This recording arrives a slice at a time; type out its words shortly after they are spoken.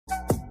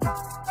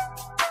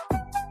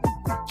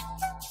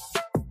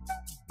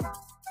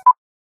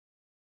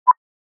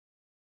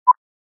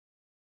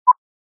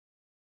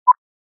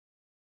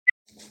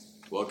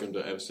Welcome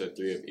to episode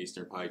 3 of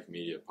Eastern Pike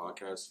Media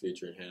Podcast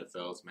featuring Hannah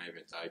Felds, Maddie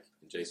Van Dyke,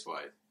 and Jace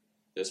White.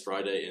 This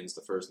Friday ends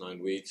the first 9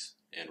 weeks,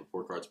 and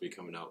report cards will be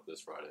coming out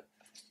this Friday.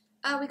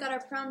 We got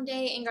our prom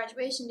day and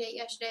graduation date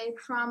yesterday.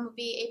 Prom will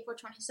be April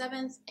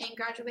 27th, and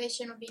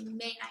graduation will be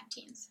May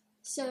 19th.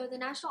 So the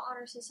National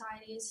Honor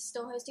Society is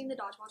still hosting the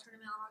dodgeball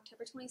tournament on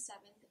October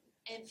 27th,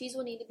 and fees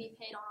will need to be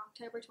paid on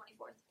October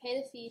 24th. Pay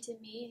the fee to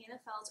me,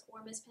 Hannah Felds,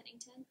 or Ms.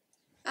 Pennington.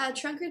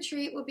 Trunk or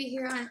Treat will be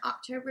here on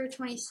October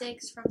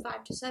 26th from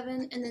 5 to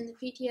 7, and then the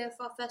PTO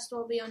Fall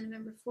Festival will be on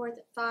November 4th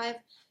at 5.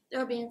 There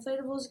will be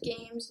inflatables,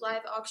 games,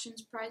 live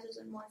auctions, prizes,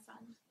 and more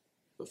fun.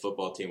 The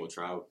football team will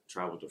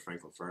travel to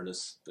Franklin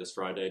Furnace this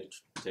Friday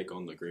to take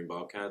on the Green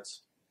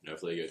Bobcats, and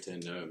hopefully go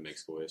 10-0 and make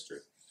school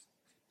history.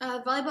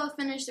 Volleyball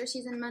finished their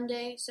season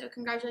Monday, so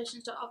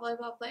congratulations to all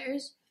volleyball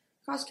players.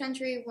 Cross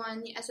country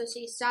won the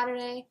SOC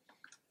Saturday.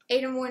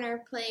 Aiden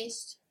Warner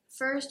placed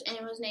first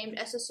and was named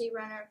SOC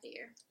Runner of the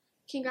Year.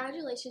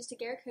 Congratulations to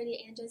Garrett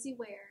Cody and Josie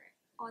Ware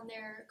on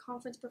their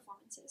conference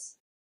performances.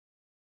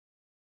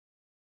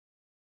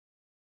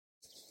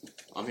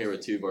 I'm here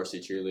with two varsity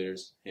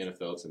cheerleaders, Hannah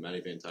Felds and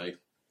Maddie Van Dyke.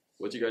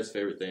 What's your guys'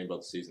 favorite thing about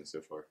the season so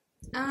far?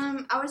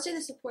 I would say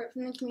the support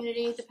from the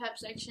community, the pep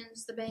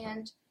sections, the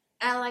band.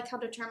 And I like how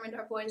determined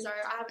our boys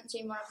are. I haven't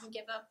seen one of them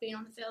give up being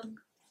on the field.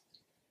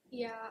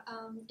 Yeah,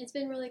 it's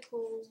been really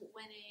cool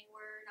winning.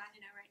 We're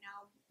 9-0 right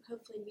now.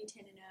 Hopefully to be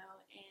 10-0.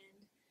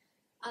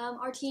 And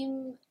our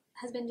team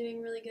has been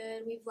doing really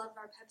good. We've loved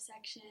our pep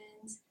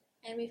sections,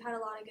 and we've had a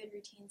lot of good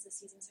routines this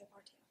season so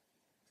far too.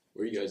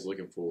 What are you guys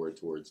looking forward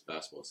towards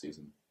basketball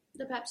season?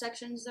 The pep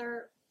sections,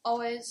 they're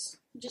always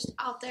just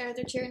out there.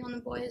 They're cheering on the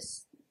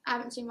boys. I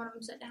haven't seen one of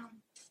them sit down.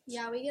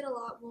 Yeah, we get a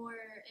lot more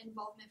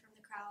involvement from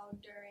the crowd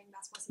during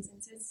basketball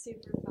season, so it's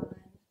super fun.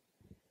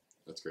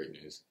 That's great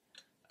news.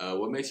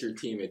 What makes your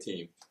team a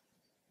team?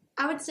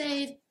 I would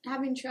say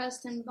having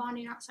trust and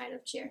bonding outside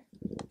of cheer.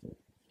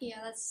 Yeah,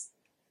 that's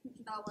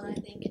about what I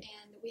think.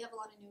 And we have a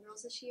lot of new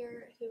girls this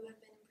year who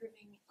have been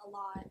improving a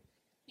lot.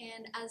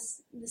 And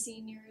as the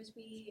seniors,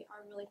 we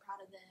are really proud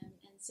of them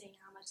and seeing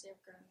how much they're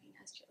growing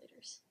as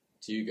cheerleaders.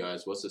 To you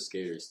guys, what's the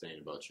scariest thing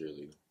about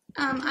cheerleading?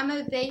 I'm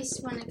a base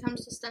when it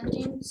comes to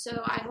stunting,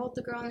 so I hold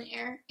the girl in the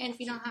air, and if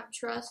you don't have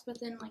trust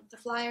within like the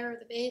flyer or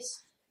the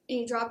base, and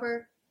you drop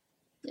her,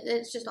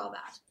 it's just all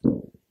bad.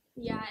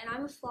 Yeah, and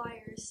I'm a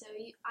flyer, so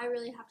I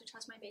really have to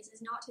trust my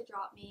bases not to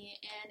drop me,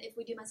 and if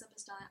we do mess up a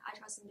stunt, I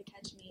trust them to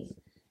catch me.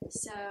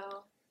 So,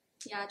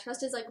 yeah,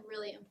 trust is like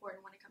really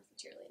important when it comes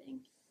to cheerleading.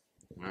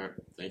 All right,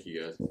 thank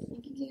you guys.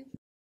 Thank you.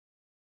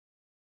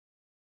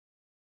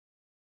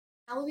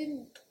 Now we'll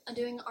be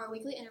doing our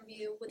weekly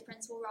interview with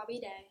Principal Robbie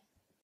Day.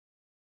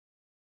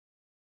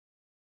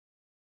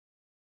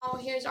 Oh,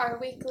 here's our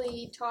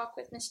weekly talk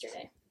with Mr.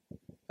 Day.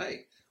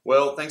 Hey,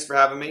 well, thanks for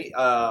having me.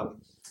 I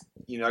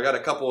got a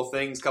couple of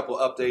things, couple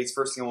of updates.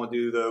 First thing I want to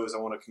do, though, is I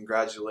want to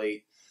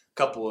congratulate a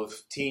couple of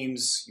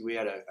teams. We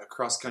had a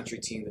cross-country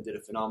team that did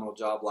a phenomenal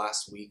job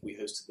last week. We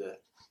hosted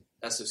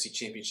the SOC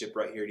Championship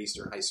right here at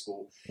Eastern High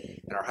School,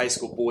 and our high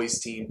school boys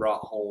team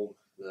brought home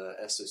the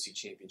SOC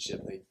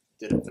Championship. They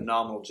did a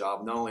phenomenal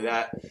job. Not only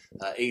that,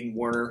 Aiden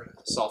Warner,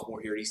 a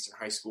sophomore here at Eastern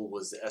High School,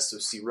 was the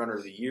SOC Runner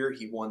of the Year.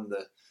 He won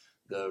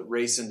the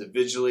race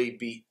individually,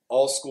 beat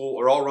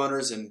all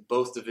runners in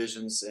both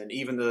divisions, and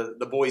even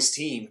the boys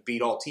team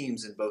beat all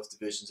teams in both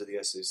divisions of the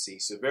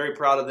SOC. So very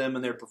proud of them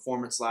and their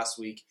performance last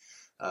week.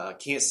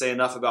 Can't say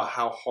enough about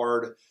how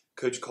hard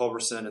Coach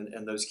Culberson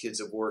and those kids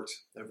have worked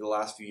over the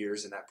last few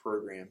years in that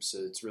program. So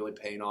it's really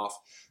paying off.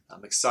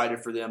 I'm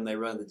excited for them. They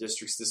run the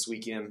districts this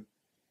weekend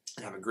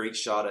and have a great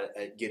shot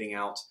at getting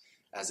out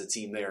as a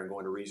team there and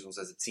going to regionals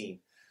as a team.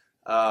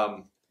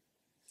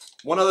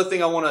 One other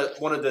thing I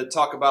wanted to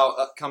talk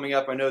about coming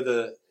up, I know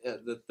that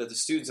the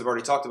students have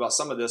already talked about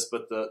some of this,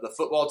 but the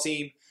football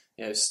team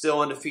is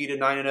still undefeated,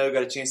 9-0,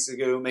 got a chance to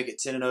go make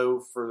it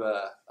 10-0 for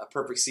a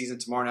perfect season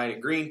tomorrow night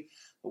at Green.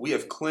 But we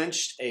have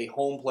clinched a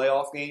home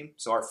playoff game,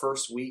 so our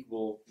first week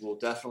will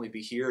definitely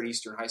be here at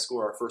Eastern High School,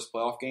 our first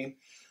playoff game.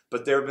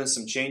 But there have been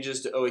some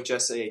changes to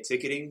OHSAA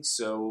ticketing,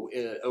 so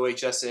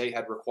OHSAA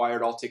had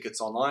required all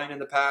tickets online in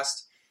the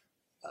past.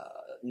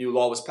 New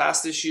law was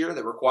passed this year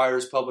that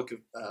requires public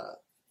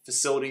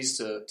facilities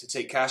to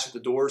take cash at the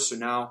door, so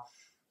now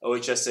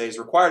OHSAA is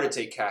required to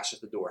take cash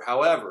at the door.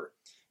 However,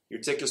 your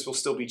tickets will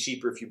still be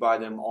cheaper if you buy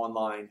them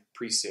online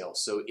pre-sale.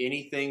 So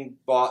anything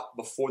bought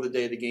before the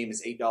day of the game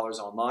is $8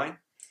 online.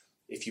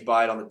 If you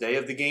buy it on the day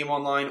of the game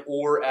online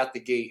or at the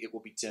gate, it will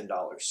be $10.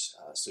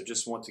 So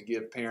just want to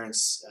give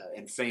parents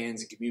and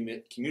fans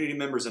and community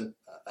members a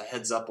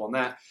heads up on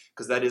that,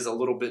 because that is a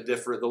little bit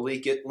different. The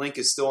link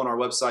is still on our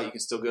website. You can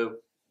still go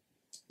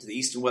to the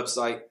Eastern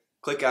website,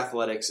 click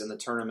athletics, and the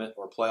tournament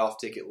or playoff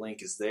ticket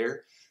link is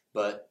there.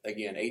 But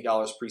again,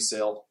 $8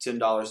 pre-sale,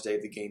 $10 day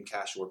of the game,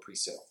 cash or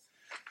pre-sale.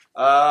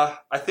 I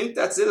think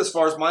that's it as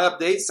far as my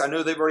updates. I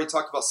know they've already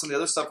talked about some of the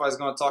other stuff I was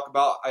going to talk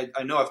about.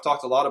 I know I've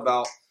talked a lot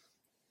about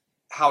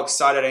how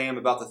excited I am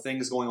about the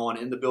things going on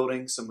in the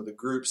building, some of the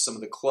groups, some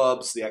of the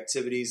clubs, the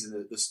activities,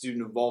 and the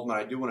student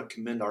involvement. I do want to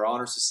commend our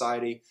Honor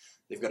Society.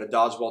 They've got a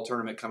dodgeball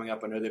tournament coming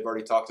up. I know they've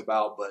already talked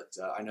about, but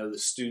I know the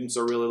students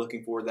are really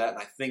looking forward to that,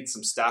 and I think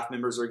some staff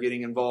members are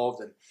getting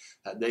involved,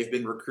 and they've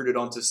been recruited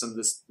onto some of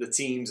the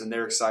teams, and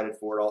they're excited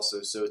for it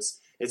also. So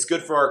it's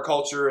good for our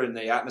culture and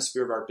the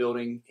atmosphere of our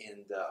building,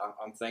 and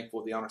I'm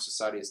thankful the Honor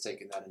Society has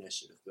taken that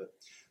initiative. But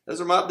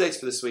those are my updates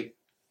for this week.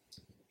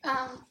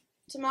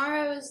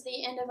 Tomorrow is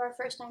the end of our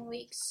first 9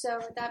 weeks. So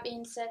with that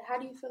being said, how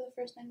do you feel the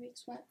first 9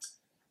 weeks went?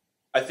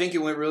 I think it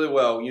went really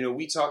well.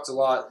 We talked a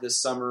lot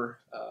this summer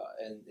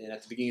and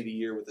at the beginning of the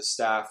year with the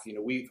staff.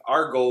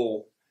 Our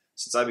goal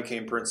since I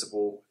became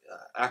principal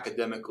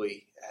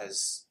academically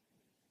has,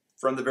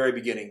 from the very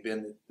beginning,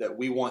 been that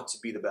we want to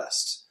be the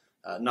best,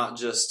 not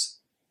just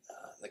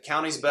the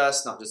county's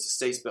best, not just the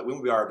state's best. We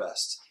want to be our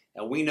best,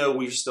 and we know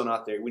we're still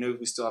not there. We know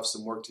we still have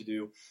some work to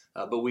do,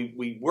 but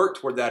we work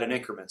toward that in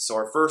increments.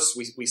 So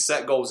we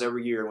set goals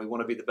every year, and we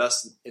want to be the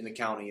best in the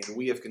county, and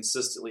we have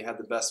consistently had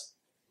the best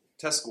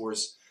test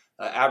scores.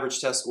 Average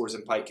test scores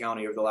in Pike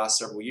County over the last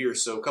several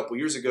years. So a couple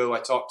years ago,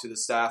 I talked to the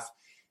staff,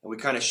 and we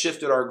kind of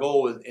shifted our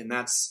goal, and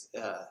that's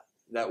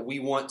that we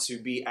want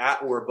to be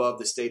at or above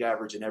the state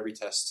average in every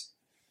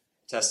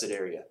tested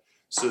area,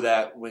 so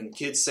that when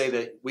kids say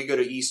that we go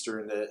to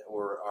Eastern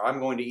or I'm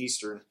going to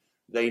Eastern,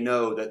 they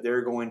know that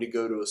they're going to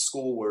go to a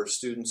school where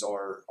students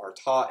are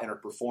taught and are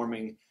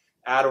performing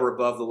at or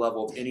above the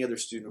level of any other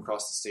student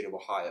across the state of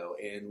Ohio.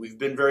 And we've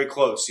been very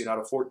close. Out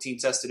of 14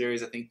 tested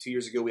areas, I think 2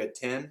 years ago we had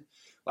 10.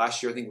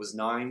 Last year, I think it was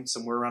 9,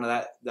 somewhere around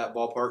that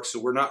ballpark. So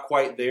we're not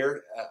quite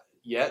there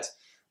yet,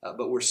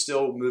 but we're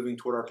still moving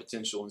toward our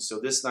potential. And so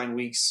this 9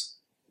 weeks,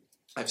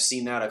 I've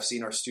seen that. I've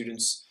seen our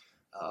students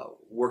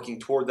working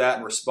toward that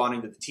and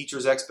responding to the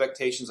teachers'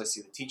 expectations. I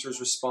see the teachers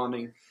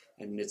responding,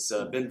 and it's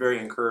been very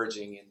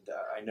encouraging. And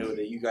I know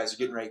that you guys are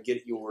getting ready to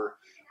get your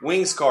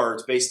wings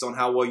cards based on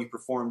how well you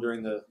performed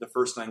during the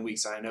first 9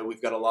 weeks. I know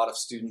we've got a lot of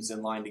students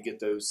in line to get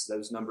those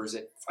numbers.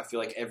 I feel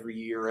like every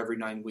year, every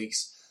 9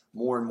 weeks,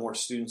 more and more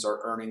students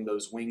are earning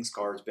those wings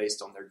cards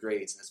based on their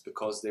grades, and it's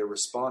because they're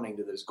responding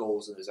to those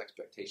goals and those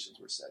expectations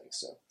we're setting.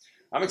 So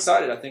I'm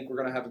excited. I think we're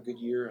going to have a good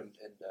year, and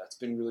it's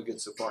been really good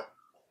so far.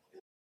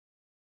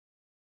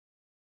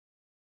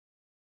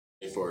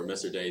 For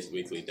Mr. Day's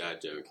weekly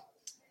dad joke.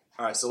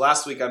 All right, so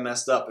last week I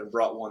messed up and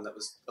brought one that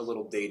was a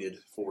little dated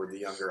for the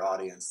younger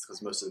audience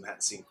because most of them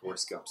hadn't seen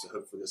Forrest Gump, so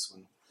hopefully this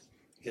one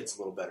hits a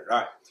little better.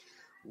 All right,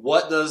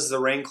 what does the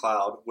rain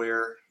cloud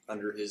wear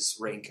under his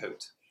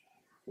raincoat?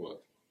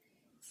 What?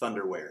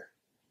 Thunderwear.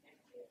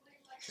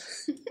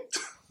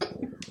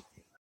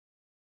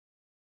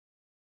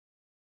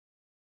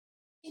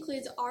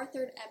 Concludes our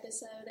third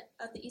episode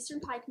of the Eastern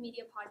Pike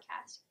Media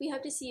Podcast. We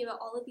hope to see you at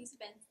all of these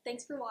events.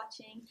 Thanks for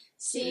watching.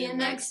 See you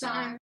next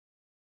time.